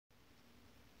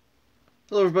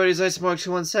Hello everybody, it's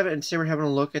IceMog217, and today we're having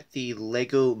a look at the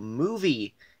Lego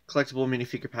Movie collectible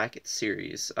minifigure packet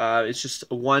series. It's just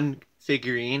one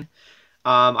figurine.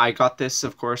 I got this,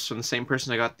 of course, from the same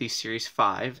person I got the Series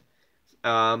 5.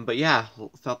 But yeah,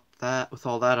 with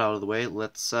all that out of the way,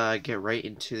 let's get right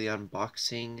into the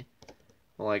unboxing.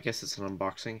 Well, I guess it's an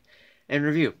unboxing and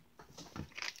review.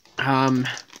 The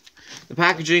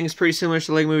packaging is pretty similar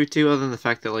to Lego Movie 2, other than the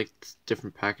fact that, like,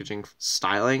 different packaging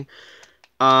styling.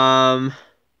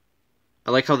 I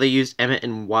like how they used Emmett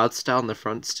and Wild Style in the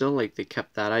front still, like they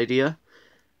kept that idea.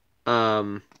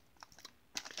 I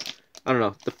don't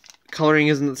know, the coloring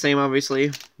isn't the same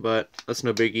obviously, but that's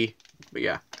no biggie. But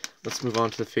yeah, let's move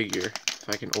on to the figure, if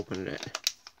I can open it.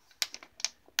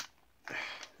 There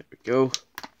we go.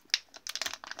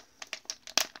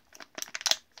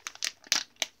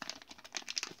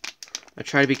 I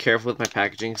try to be careful with my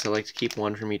packaging, so I like to keep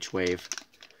one from each wave.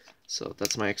 So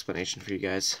that's my explanation for you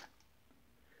guys.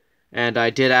 And I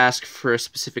did ask for a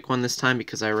specific one this time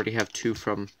because I already have two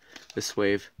from this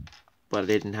wave, but I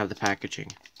didn't have the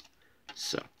packaging.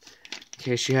 So, in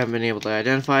case you haven't been able to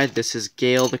identify, this is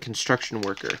Gail the construction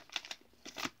worker.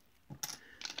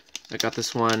 I got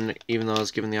this one even though I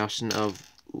was given the option of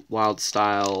Wild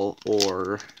Style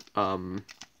or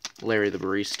Larry the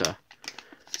barista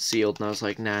sealed, and I was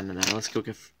like, nah, let's get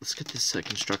this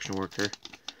construction worker.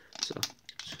 So,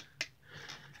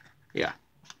 yeah.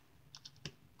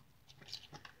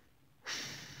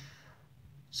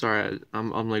 Sorry,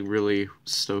 I'm like really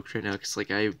stoked right now because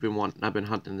like I've been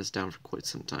hunting this down for quite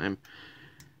some time.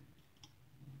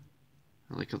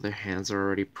 I like how their hands are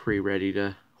already pre-ready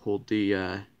to hold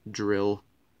the drill.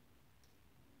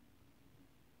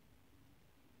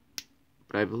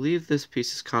 But I believe this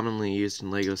piece is commonly used in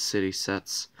Lego City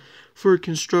sets for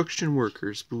construction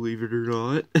workers, believe it or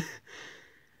not.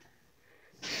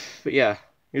 But yeah,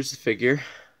 here's the figure.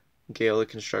 Gail, the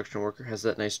construction worker, has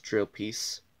that nice drill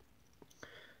piece.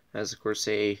 Has, of course,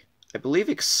 I believe,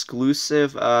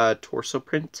 exclusive torso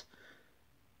print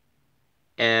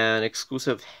and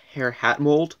exclusive hair hat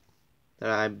mold that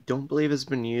I don't believe has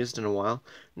been used in a while.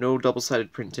 No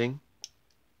double-sided printing.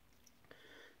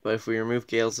 But if we remove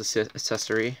Gail's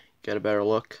accessory, get a better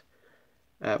look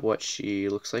at what she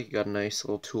looks like. You got a nice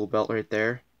little tool belt right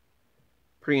there.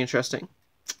 Pretty interesting.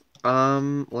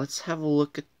 Let's have a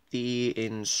look at the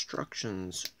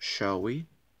instructions, shall we?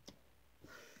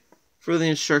 For the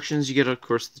instructions, you get, of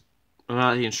course,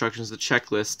 not the instructions, the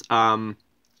checklist.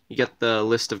 You get the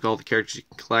list of all the characters you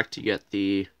can collect. You get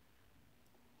the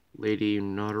lady,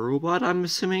 not a robot, I'm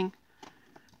assuming.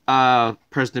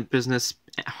 President Business,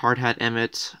 Hard Hat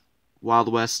Emmett,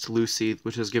 Wild West Lucy,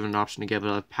 which was given an option to give,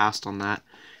 but I passed on that.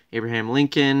 Abraham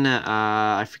Lincoln,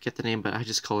 I forget the name, but I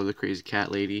just call her the Crazy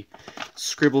Cat Lady.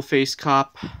 Scribble Face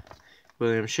Cop,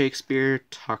 William Shakespeare,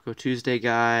 Taco Tuesday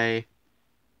Guy,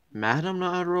 Madam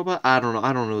Not a Robot? I don't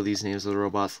know these names of the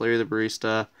robots. Larry the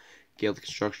barista, Gail the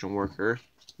construction worker,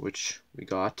 which we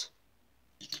got.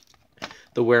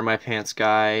 The Wear My Pants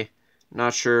guy,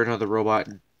 not sure, another robot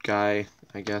guy,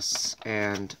 I guess,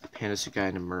 and a panda suit guy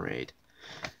and a mermaid,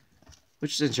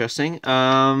 which is interesting. If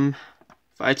I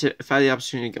had the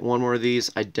opportunity to get one more of these,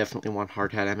 I definitely want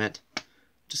Hard Hat Emmett,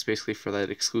 just basically for that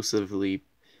exclusively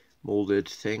molded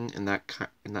thing in that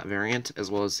variant,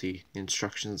 as well as the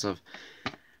instructions of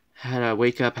how to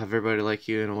wake up, have everybody like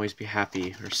you, and always be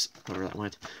happy, or however that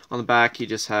went. On the back, you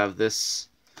just have this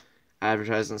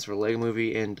advertisements for Lego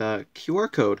Movie and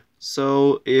QR code.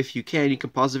 So if you can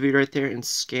pause the video right there and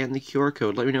scan the QR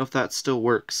code. Let me know if that still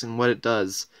works and what it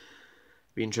does.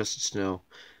 Be interested to know.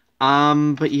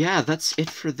 But yeah, that's it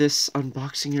for this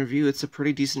unboxing review. It's a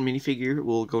pretty decent minifigure. It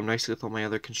will go nicely with all my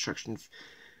other construction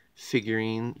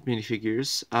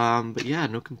minifigures. But yeah,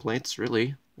 no complaints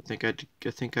really. I think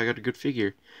I got a good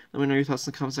figure. Let me know your thoughts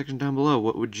in the comment section down below.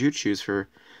 What would you choose for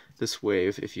this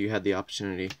wave if you had the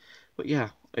opportunity? But yeah,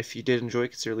 if you did enjoy,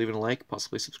 consider leaving a like,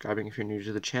 possibly subscribing if you're new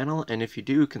to the channel, and if you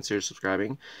do consider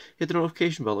subscribing, hit the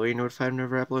notification bell so you're notified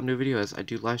whenever I upload new videos. I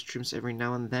do live streams every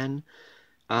now and then.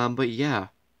 But yeah,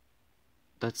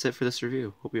 that's it for this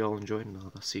review. Hope you all enjoyed, and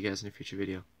I'll see you guys in a future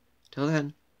video. Till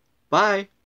then, bye!